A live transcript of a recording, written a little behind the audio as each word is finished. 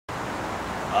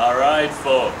right,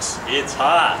 folks, it's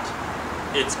hot.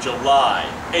 It's July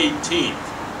 18th,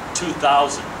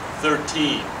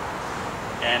 2013,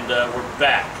 and we're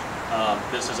back.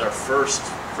 This is our first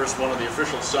one of the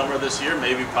official summer this year,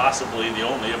 maybe possibly the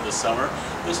only of the summer.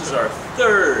 This is our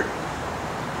third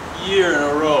year in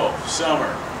a row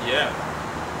summer. Yeah.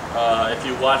 If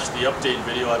you watched the update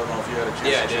video, I don't know if you had a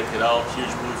chance to check it out. Huge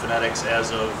Movie Fanatics,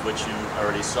 as of which you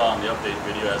already saw in the update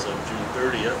video, as of June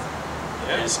 30th,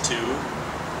 is 2.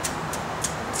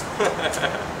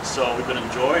 So we've been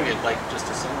enjoying it like just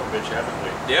a son of a bitch, haven't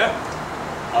we? Yeah.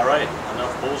 All right,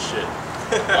 enough bullshit.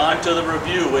 On to the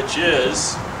review, which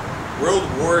is World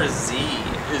War Z.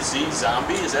 Is Z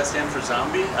zombie? Does that stand for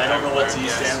zombie? I don't know what Z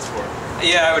stands for.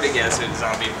 Yeah, I would have guessed it's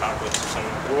zombie apocalypse or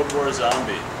something. World War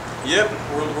Zombie. Yep,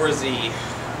 World War Z.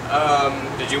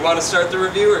 Did you want to start the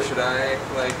review, or should I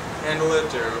handle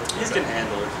it, or? You can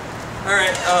handle it. All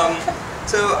right.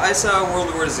 So I saw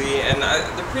World War Z, and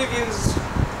the previews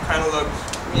kind of looked,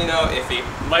 iffy.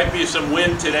 Might be some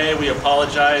wind today. We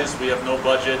apologize. We have no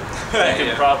budget.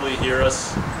 You can probably hear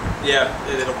us. Yeah,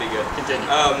 it'll be good. Continue.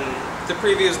 The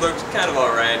previews looked kind of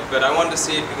alright, but I wanted to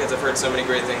see it because I've heard so many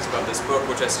great things about this book,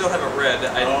 which I still haven't read.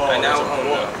 I now own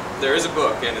it. There is a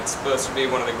book, and it's supposed to be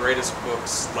one of the greatest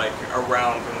books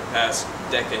around from the past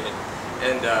decade.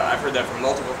 And I've heard that from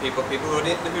multiple people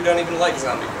who don't even like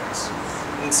zombie books.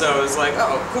 And so it was like,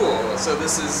 oh, cool. So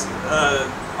this is,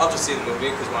 I'll just see the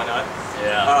movie, because why not?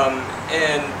 Yeah.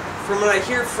 And from what I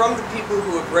hear from the people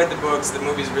who have read the books, the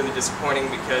movie's really disappointing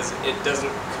because it doesn't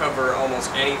cover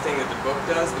almost anything that the book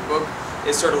does. The book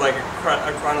is sort of like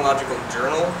a chronological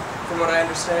journal, from what I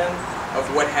understand, of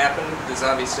what happened, the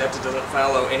zombie steps. It doesn't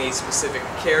follow any specific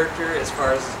character as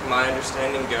far as my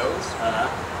understanding goes.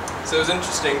 So it was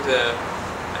interesting to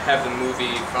have the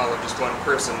movie follow just one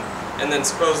person, and then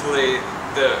supposedly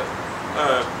the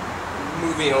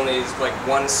movie only is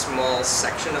one small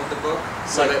section of the book.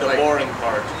 So like the boring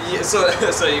part. Yeah,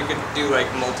 so you could do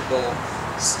multiple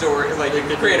story, you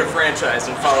could create a franchise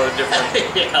and follow a different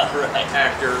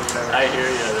actor or whatever. I hear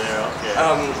you there.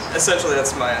 Okay. Essentially,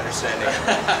 that's my understanding.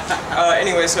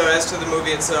 Anyway, so as to the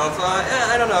movie itself,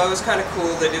 I don't know. It was kind of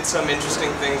cool. They did some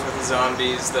interesting things with the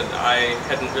zombies that I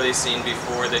hadn't really seen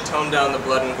before. They toned down the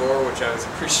blood and gore, which I was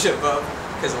appreciative of,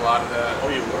 because a lot of the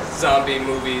zombie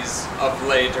movies of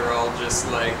late are all just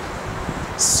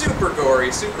super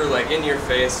gory, super in your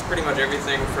face. Pretty much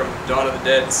everything from Dawn of the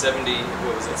Dead 78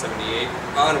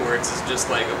 onwards is just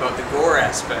about the gore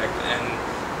aspect, and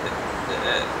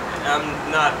I'm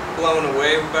not blown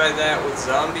away by that with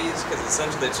zombies, because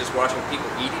essentially it's just watching people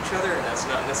eat each other, and that's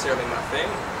not necessarily my thing.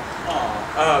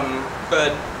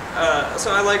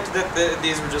 So I liked that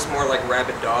these were just more like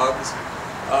rabid dogs.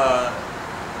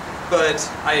 But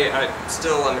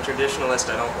I'm a traditionalist.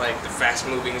 I don't like the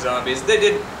fast-moving zombies. They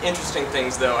did interesting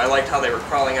things, though. I liked how they were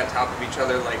crawling on top of each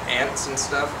other like ants and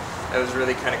stuff. That was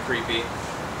really kind of creepy.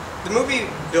 The movie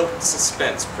built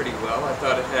suspense pretty well. I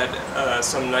thought it had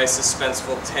some nice,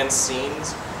 suspenseful, tense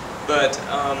scenes. But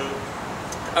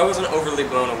I wasn't overly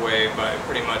blown away by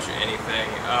pretty much anything.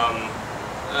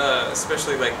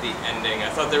 Especially the ending. I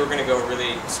thought they were going to go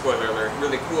really, spoiler alert,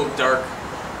 really cool, dark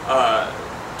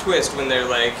twist when they're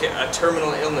a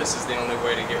terminal illness is the only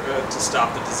way to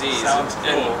stop the disease. Sounds cool.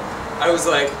 And I was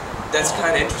like, that's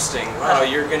kind of interesting. Wow,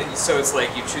 so it's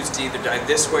you choose to either die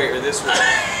this way or this way.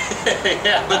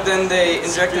 Yeah. But then they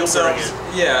inject themselves.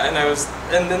 Yeah,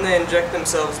 and then they inject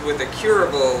themselves with a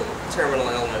curable terminal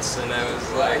illness, and I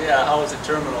was like, yeah, how is it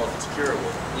terminal if it's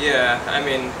curable? Yeah, I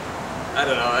mean, I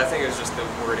don't know. I think it was just the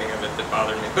wording of it that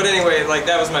bothered me. But anyway,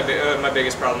 that was my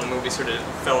biggest problem. The movie sort of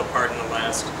fell apart in the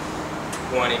last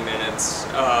 20 minutes.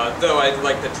 Though I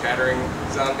like the chattering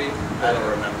zombie. I don't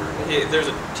remember. There's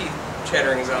a teeth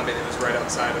chattering zombie that was right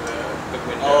outside of the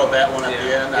window. Oh, that one at the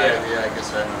end? Yeah. I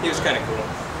guess I remember. He was kind of cool.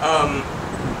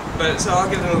 But so I'll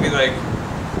give the movie a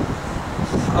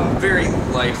very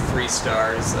light 3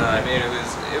 stars. I mean, it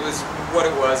was what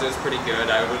it was. It was pretty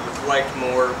good. I would have liked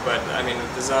more, but I mean,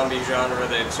 with the zombie genre,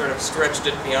 they've sort of stretched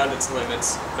it beyond its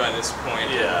limits by this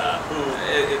point. Yeah.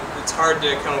 It's hard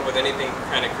to come up with anything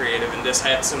kind of creative, and this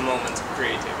had some moments of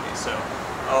creativity. So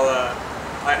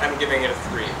I'm giving it a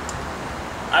 3.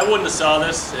 I wouldn't have saw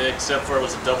this except for it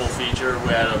was a double feature.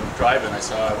 We had a drive-in. I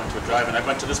went to a drive-in. I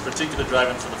went to this particular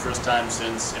drive-in for the first time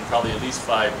in probably at least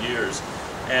 5 years.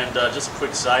 And just a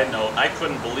quick side note, I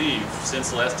couldn't believe, since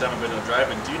the last time I've been to a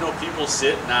drive-in, do you know people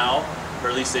sit now, or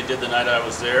at least they did the night I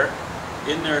was there,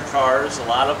 in their cars, a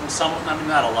lot of them, I mean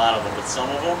not a lot of them, but some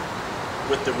of them,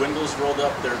 with the windows rolled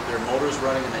up, their motors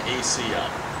running and the AC on.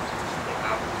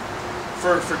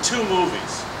 For 2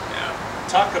 movies. Yeah.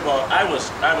 Talk about, I was,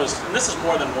 and this is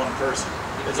more than one person.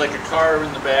 There's like a car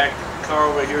in the back, car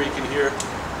over here you can hear.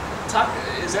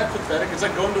 Is that pathetic? It's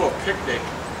like going to a picnic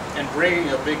and bringing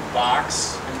a big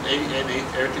box and an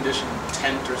air-conditioned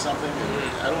tent or something.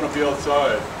 And I don't want to be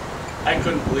outside. I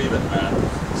couldn't believe it, man.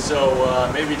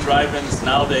 So maybe drive-ins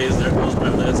nowadays, there goes my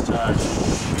last time.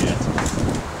 Shit.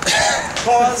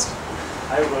 Pause.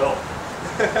 I will.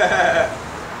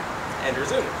 And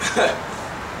resume.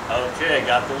 Okay,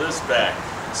 got the list back.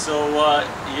 So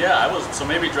yeah, so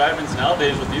maybe drive-ins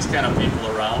nowadays with these kind of people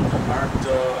around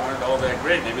aren't all that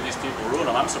great. Maybe these people ruin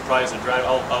them. I'm surprised the drive.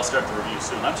 I'll start the review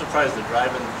soon. I'm surprised the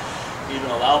drive-in even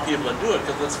allow people to do it,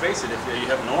 because let's face it, if you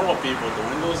have normal people with the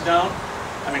windows down,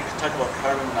 I mean, talk about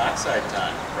carbon monoxide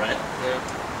time, right? Yeah.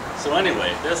 So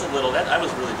anyway, there's a little, I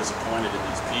was really disappointed in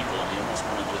these people, and you almost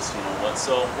want to just, you know what,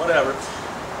 so whatever.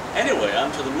 Anyway,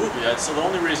 on to the movie. So the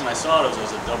only reason I saw it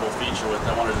was a double feature with,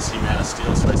 I wanted to see Man of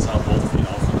Steel, so I saw both, you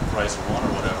know, for the price of one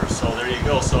or whatever. So there you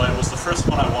go. So it was the first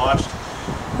one I watched.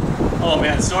 Oh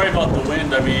man, sorry about the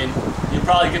wind. I mean, you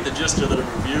probably get the gist of the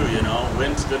review, you know.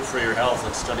 Wind's good for your health,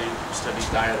 and steady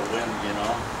diet of wind, you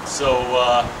know. So,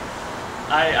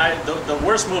 the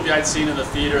worst movie I'd seen in the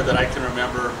theater that I can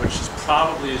remember, which is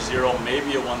probably a 0,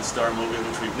 maybe a 1-star movie,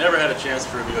 which we've never had a chance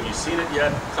to review. Have you seen it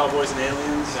yet? Cowboys and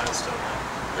Aliens? No, still not.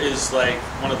 Is like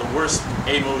one of the worst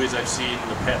A movies I've seen in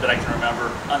the past that I can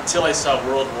remember, until I saw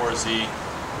World War Z,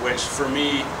 which for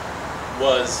me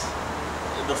was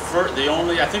the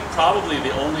only, I think probably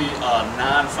the only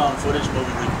non-found footage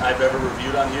movie I've ever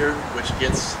reviewed on here, which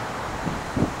gets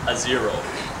a 0.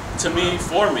 To me,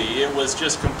 for me, it was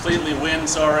just completely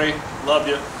sorry, love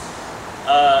you.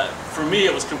 For me,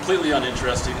 it was completely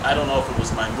uninteresting. I don't know if it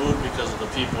was my mood because of the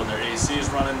people and their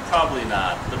ACs running, probably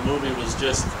not. The movie was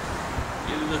just,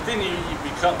 the thing you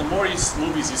become, the more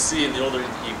movies you see and the older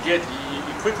you get, you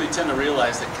quickly tend to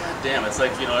realize that, god damn, it's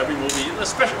like, you know, every movie,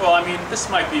 especially, well, I mean, this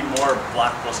might be more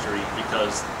blockbustery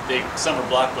because some are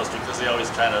blockbuster because they always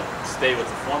try to stay with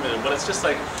the formula, but it's just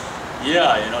like,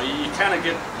 yeah, you know, you kind of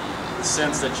get the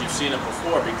sense that you've seen it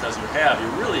before because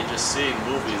you're really just seeing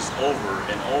movies over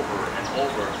and over and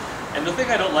over. And the thing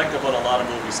I don't like about a lot of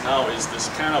movies now is this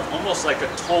kind of almost like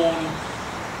an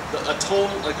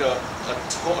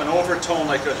overtone,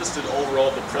 like just an overall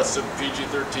depressive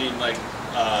PG-13 like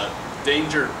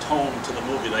danger tone to the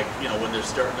movie, like, you know, when they're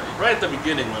starting right at the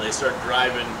beginning when they start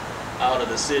driving out of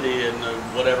the city and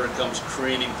whatever comes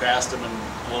careening past them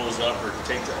and blows up or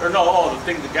takes, or no,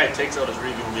 the guy takes out his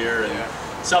rearview mirror and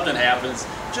something happens.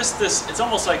 Just this, it's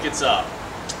almost like it's a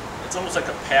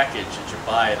package that you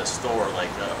buy at a store,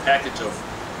 like a package of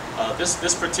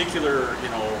this particular, you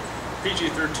know,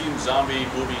 PG-13 zombie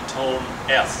movie tone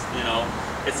F, you know.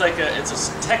 It's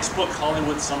a textbook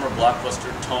Hollywood summer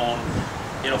blockbuster tone.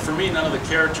 You know, for me, none of the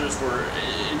characters were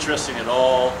interesting at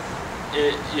all.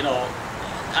 You know,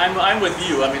 I'm with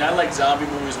you. I mean, I liked zombie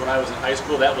movies when I was in high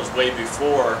school. That was way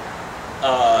before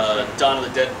Dawn of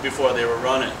the Dead, before they were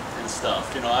running and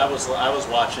stuff. You know, I was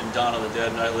watching Dawn of the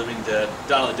Dead, Night of the Living Dead,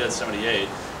 Dawn of the Dead '78,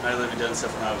 Night of the Living Dead and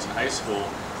stuff when I was in high school.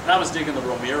 And I was digging the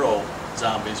Romero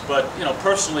zombies. But, you know,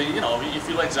 personally, you know, if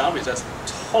you like zombies, that's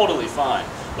totally fine.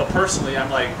 But personally,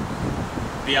 I'm like,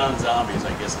 beyond zombies,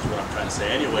 I guess is what I'm trying to say.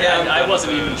 Anyway, yeah, I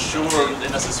wasn't even sure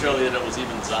necessarily that it was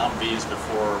even zombies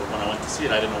before when I went to see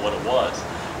it. I didn't know what it was.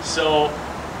 So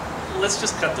let's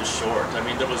just cut this short. I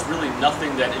mean, there was really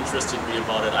nothing that interested me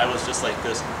about it. I was just like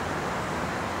this,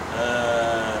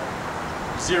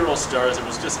 0 stars. It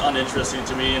was just uninteresting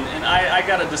to me. And I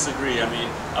gotta disagree, I mean,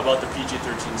 about the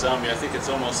PG-13 zombie. I think it's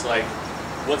almost like,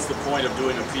 what's the point of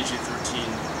doing a PG-13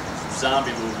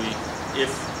 zombie movie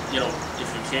if you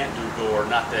can't do gore?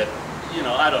 Not that, you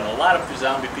know, I don't know, a lot of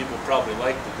zombie people probably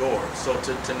like the gore, so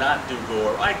to not do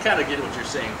gore, I kind of get what you're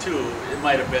saying too. It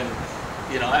might have been,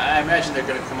 you know, I imagine they're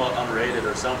going to come out unrated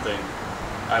or something,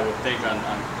 I would think, on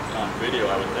video,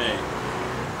 I would think.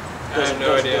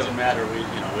 Doesn't matter, we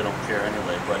don't care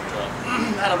anyway, but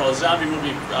I don't know, a zombie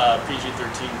movie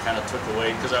PG-13 kind of took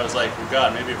away, because I was like, well,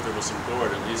 God, maybe if there was some gore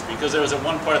at least, because there was at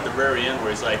one part at the very end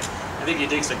where he's like, I think he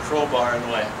takes a crowbar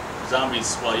and like,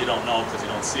 zombies, well, you don't know because you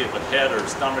don't see it, but head or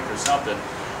stomach or something.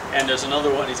 And there's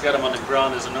another one, he's got him on the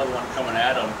ground, there's another one coming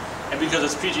at him. And because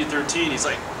it's PG-13, he's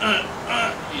like,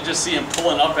 you just see him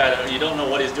pulling up at it. You don't know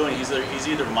what he's doing. He's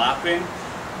either mopping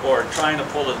or trying to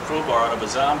pull the crowbar out of a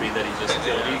zombie that he just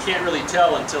killed. You can't really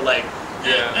tell until like,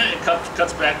 it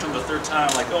cuts back to him the third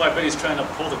time, like, oh, I bet he's trying to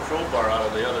pull the crowbar out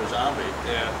of the other zombie.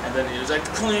 Yeah. And then he's like,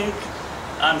 clink.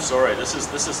 I'm sorry, this is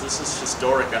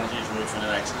historic on Huge Movie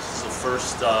Fanatics. This is the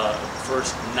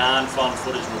first non-found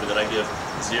footage movie that I give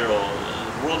 0.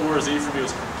 World War Z for me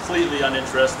was completely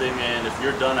uninteresting, and if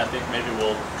you're done, I think maybe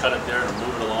we'll cut it there and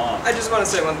move it along. I just want to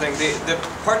say one thing. The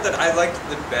part that I liked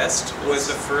the best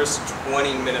was the first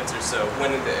 20 minutes or so,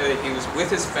 when he was with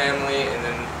his family and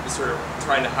then sort of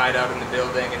trying to hide out in the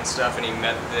building and stuff, and he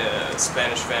met the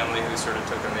Spanish family who sort of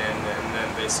took him in, and then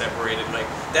they separated. Like,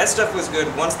 that stuff was good.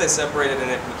 Once they separated and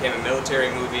it became a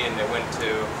military movie and they went to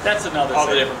That's another all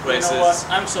thing. the different places. You know what?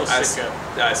 I'm so sick of.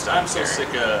 I stopped I'm so caring.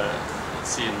 sick of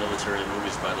seeing military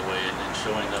movies, by the way, and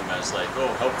showing them as like, oh,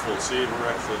 helpful. See, we're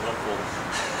actually helpful.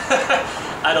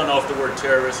 I don't know if the word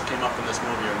terrorist came up in this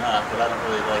movie or not, but I don't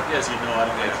really like. As you know, I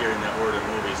don't like hearing that word in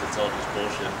movies. It's all just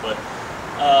bullshit. But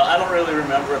I don't really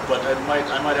remember it. But I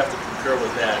might have to concur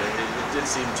with that. It did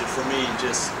seem to, for me,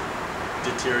 just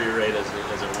deteriorate as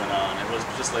it went on. It was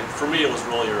just like, for me, it was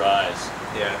roll your eyes.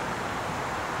 Yeah.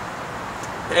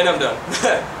 And I'm done.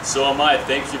 So am I.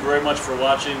 Thank you very much for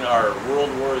watching our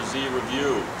World War Z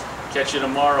review. Catch you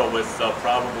tomorrow with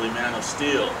probably Man of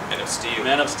Steel. Man of Steel.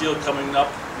 Man of Steel coming up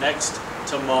next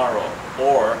tomorrow.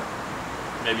 Or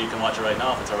maybe you can watch it right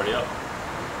now if it's already up.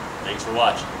 Thanks for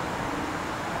watching.